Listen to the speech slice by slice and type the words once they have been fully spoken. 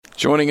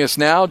Joining us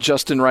now,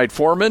 Justin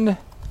Wright-Foreman.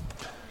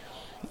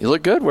 You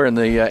look good wearing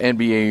the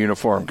NBA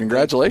uniform.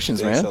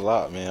 Congratulations, man. Thanks a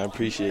lot, man. I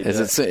appreciate it.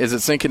 Is it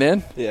sinking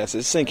in? Yes,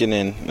 it's sinking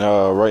in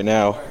right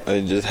now.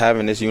 Just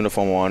having this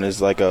uniform on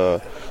is like a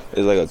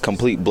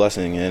complete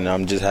blessing, and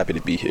I'm just happy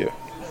to be here.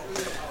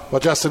 Well,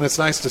 Justin, it's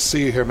nice to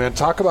see you here, man.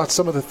 Talk about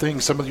some of the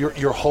things, some of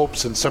your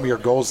hopes and some of your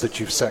goals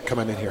that you've set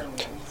coming in here.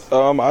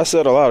 I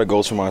set a lot of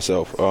goals for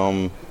myself.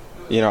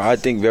 I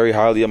think very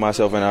highly of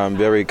myself, and I'm a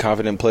very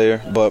confident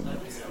player. But,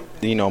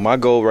 my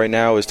goal right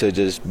now is to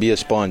just be a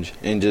sponge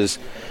and just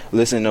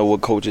listen to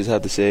what coaches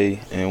have to say.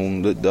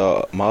 And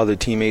my other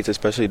teammates,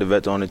 especially the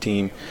vets on the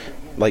team,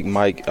 like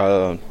Mike,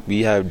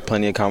 we had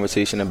plenty of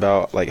conversation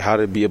about like how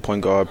to be a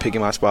point guard, picking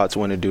my spots,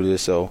 when to do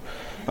this. So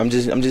I'm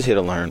just here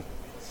to learn.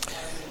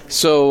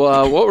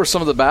 So what were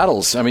some of the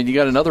battles? I mean, you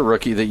got another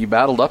rookie that you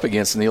battled up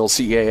against in the old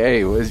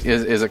CAA.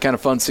 Is it kind of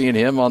fun seeing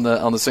him on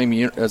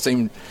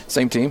the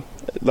same team?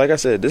 Like I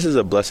said, this is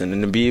a blessing,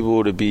 and to be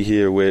able to be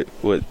here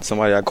with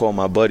somebody I call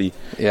my buddy,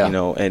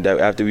 and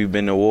after we've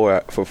been to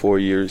war for 4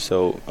 years,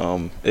 so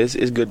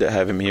it's good to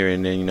have him here,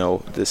 and then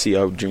to see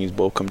our dreams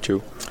both come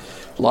true.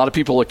 A lot of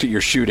people looked at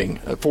your shooting,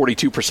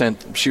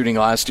 42% shooting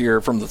last year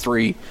from the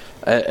three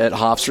at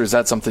Hofstra. Is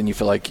that something you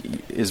feel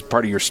like is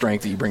part of your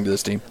strength that you bring to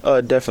this team?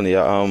 Definitely.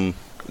 I'm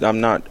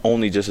not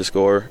only just a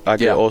scorer. I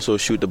can also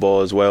shoot the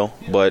ball as well.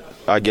 But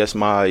I guess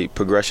my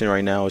progression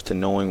right now is to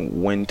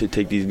knowing when to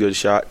take these good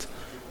shots.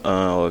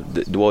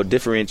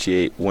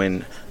 Differentiate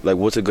when, like,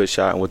 what's a good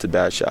shot and what's a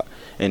bad shot.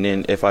 And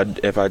then if I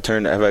have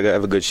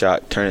a good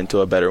shot, turn it into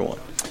a better one.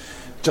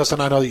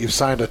 Justin, I know that you've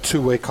signed a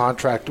 2-way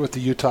contract with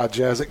the Utah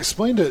Jazz.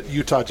 Explain to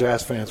Utah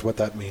Jazz fans what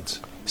that means.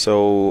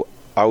 So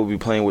I will be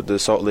playing with the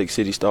Salt Lake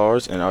City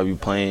Stars, and I'll be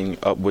playing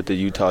up with the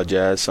Utah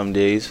Jazz some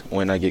days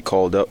when I get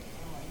called up.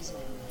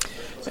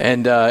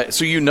 And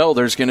so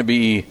there's going to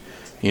be,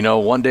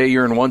 one day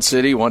you're in one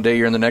city, one day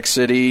you're in the next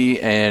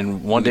city,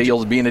 and one day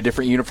you'll be in a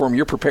different uniform.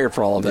 You're prepared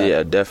for all of that.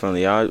 Yeah,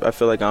 definitely. I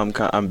feel like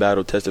I'm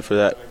battle tested for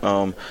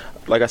that.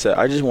 Like I said,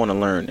 I just want to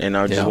learn, and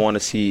I just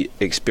want to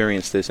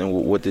experience this and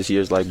what this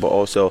year's like, but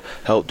also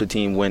help the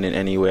team win in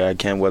any way I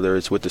can, whether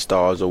it's with the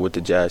Stars or with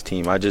the Jazz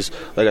team. Like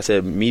I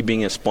said, me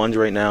being a sponge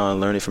right now and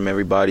learning from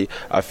everybody,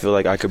 I feel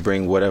like I could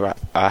bring whatever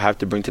I have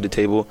to bring to the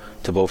table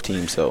to both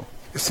teams. So.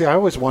 See, I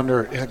always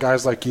wonder,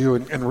 guys like you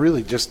and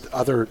really just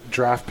other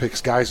draft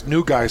picks,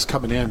 new guys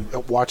coming in,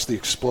 watch the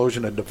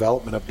explosion and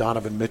development of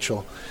Donovan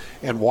Mitchell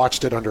and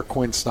watched it under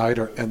Quinn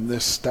Snyder and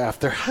this staff.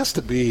 There has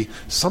to be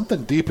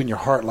something deep in your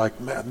heart like,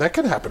 man, that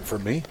could happen for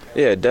me.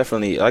 Yeah,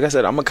 definitely. Like I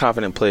said, I'm a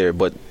confident player,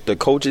 but the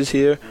coaches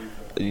here,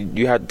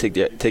 you have to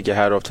take your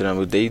hat off to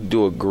them. They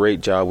do a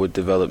great job with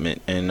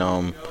development,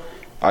 and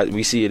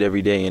we see it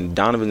every day. And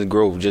Donovan's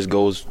growth just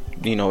goes,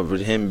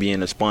 with him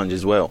being a sponge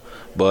as well.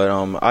 But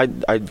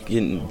I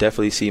can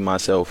definitely see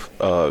myself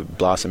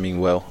blossoming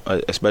well,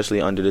 especially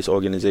under this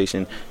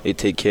organization. They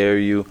take care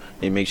of you,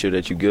 they make sure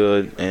that you're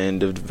good, and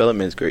the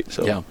development is great.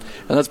 So yeah,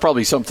 and that's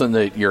probably something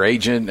that your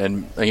agent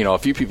and a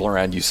few people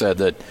around you said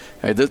that,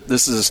 hey,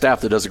 this is a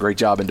staff that does a great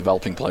job in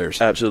developing players.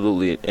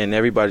 Absolutely, and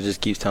everybody just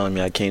keeps telling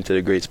me I came to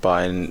the great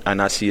spot,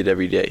 and I see it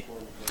every day.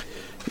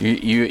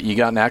 You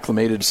gotten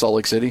acclimated to Salt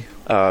Lake City?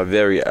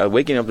 Very.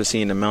 Waking up and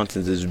seeing the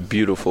mountains is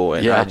beautiful,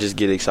 and I just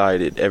get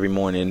excited every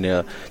morning.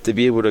 To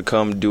be able to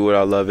come do what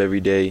I love every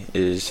day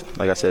is,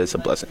 like I said, it's a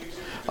blessing.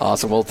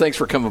 Awesome. Well, thanks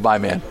for coming by,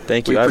 man.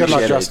 Thank you. I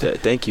appreciate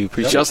it. Thank you.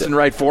 Appreciate Justin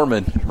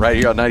Wright-Foreman, right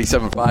here on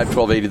 97.5,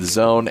 1280 The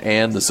Zone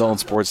and the Zone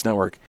Sports Network.